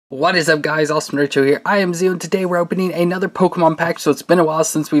What is up, guys? FallenRedZeo here. I am Zeo, and today we're opening another Pokemon pack. So it's been a while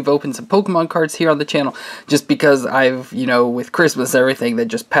since we've opened some Pokemon cards here on the channel, just because I've, with Christmas and everything that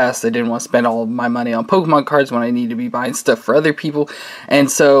just passed, I didn't want to spend all my money on Pokemon cards when I need to be buying stuff for other people. And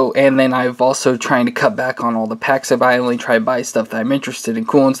then I've also trying to cut back on all the packs I buy. I only try to buy stuff that I'm interested in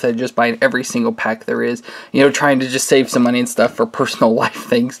cool instead of just buying every single pack there is. Trying to just save some money and stuff for personal life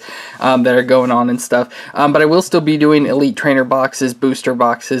things that are going on and stuff. But I will still be doing Elite Trainer boxes, booster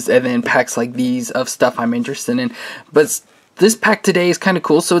boxes, and then packs like these of stuff I'm interested in. But this pack today is kind of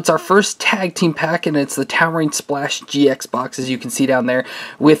cool. So it's our first tag team pack, and it's the Towering Splash GX box, as you can see down there,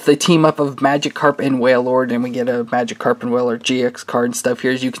 with the team up of Magikarp and Wailord, and we get a Magikarp and Wailord GX card and stuff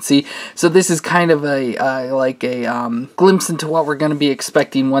here, as you can see. So this is kind of a glimpse into what we're going to be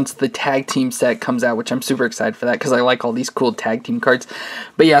expecting once the tag team set comes out, which I'm super excited for that because I like all these cool tag team cards.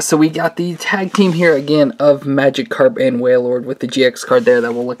 But yeah, so we got the tag team here again of Magikarp and Wailord with the GX card there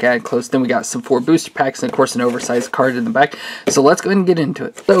that we'll look at close. Then we got some 4 booster packs and of course an oversized card in the back. So let's go ahead and get into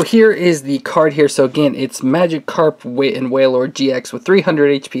it. So here is the card here. So again, it's Magikarp and Wailord GX with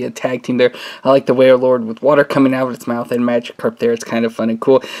 300 HP, a tag team there. I like the Wailord with water coming out of its mouth and Magikarp there. It's kind of fun and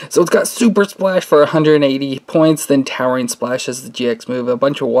cool. So it's got Super Splash for 180 points, then Towering Splash as the GX move, a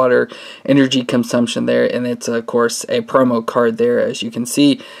bunch of water energy consumption there, and it's of course a promo card there, as you can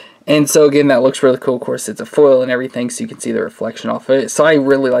see. And so again, that looks really cool. Of course, it's a foil and everything, so you can see the reflection off of it. So I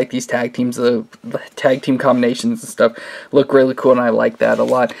really like these tag teams. The tag team combinations and stuff look really cool, and I like that a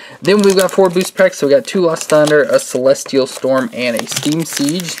lot. Then we've got 4 boost packs. So we got 2 Lost Thunder, a Celestial Storm, and a Steam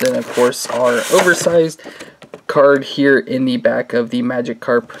Siege. Then of course our oversized card here in the back of the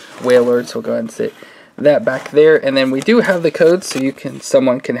Magikarp Wailord. So we'll go ahead and sit that back there. And then we do have the code, so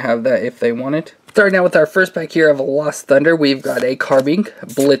someone can have that if they want it. Starting out with our first pack here of Lost Thunder, we've got a Carbink,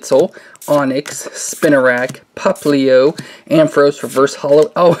 Blitzel, Onyx, Spinarak, Poplio, Ampharos, Reverse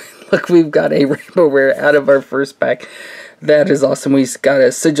Hollow. Oh, look, we've got a Rainbow Rare out of our first pack. That is awesome. We've got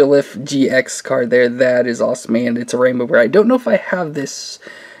a Sigilif GX card there. That is awesome, and it's a Rainbow Rare. I don't know if I have this.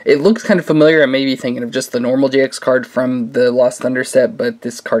 It looks kind of familiar. I may be thinking of just the normal GX card from the Lost Thunder set, but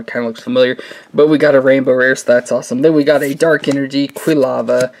this card kind of looks familiar. But we got a Rainbow Rare, so that's awesome. Then we got a Dark Energy,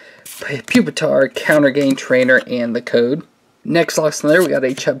 Quilava, Pupitar, Counter Gain Trainer, and the code. Next Lost Thunder, we got a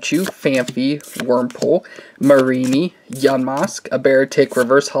Chubchoo, Phanpy, Wurmple, Marini, Yunmask, a Baratic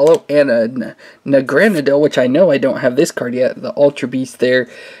Reverse Hollow, and a Nagranadil, which I know I don't have this card yet, the Ultra Beast there,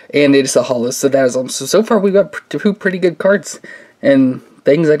 and it is a hollow. So that is awesome. So far we've got 2 pretty good cards, and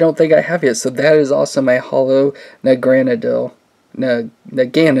things I don't think I have yet. So that is awesome. A hollow Nagranadil.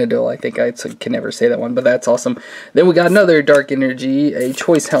 Naganadil, I think I can never say that one, but that's awesome. Then we got another Dark Energy, a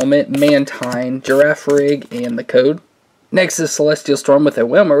Choice Helmet, Mantine, Giraffe Rig, and the code. Next is Celestial Storm with a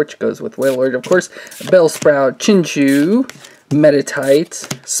Whelmer, which goes with Wailord, of course. Bellsprout, Chinchou, Metatite,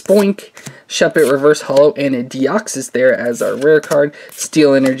 Spoink, Shuppet Reverse Hollow, and a Deoxys there as our rare card.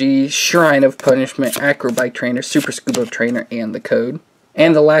 Steel Energy, Shrine of Punishment, Acrobike Trainer, Super Scuba Trainer, and the code.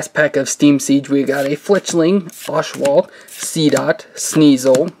 And the last pack of Steam Siege, we got a Fletchling, Oshawott, Seedot,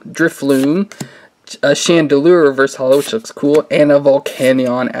 Sneasel, Drifloon, a Chandelure Reverse Hollow, which looks cool, and a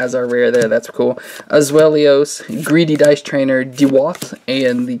Volcanion as our rare there. That's cool. Azuelios, Greedy Dice Trainer, Dewalt,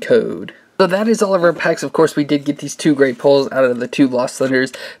 and the code. So that is all of our packs. Of course, we did get these 2 great pulls out of the 2 Lost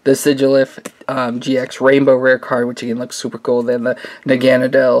Thunders. The Sigilif GX Rainbow Rare card, which again looks super cool. Then the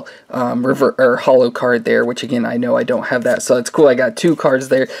Naganadel Hollow card there, which again I know I don't have that, so it's cool. I got 2 cards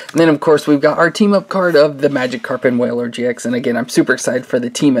there. And then of course we've got our team up card of the Magikarp and Wailord GX. And again, I'm super excited for the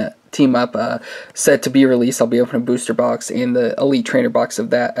team up set to be released. I'll be opening a booster box and the Elite Trainer box of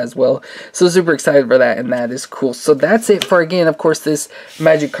that as well. So super excited for that, and that is cool. So that's it for, again, of course, this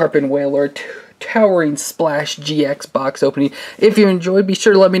Magikarp and Wailord Towering Splash GX box opening. If you enjoyed, be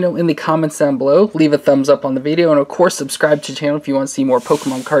sure to let me know in the comments down below. Leave a thumbs up on the video, and of course subscribe to the channel if you want to see more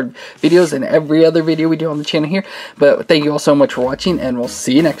Pokemon card videos and every other video we do on the channel here. But thank you all so much for watching, and we'll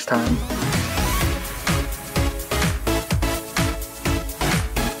see you next time.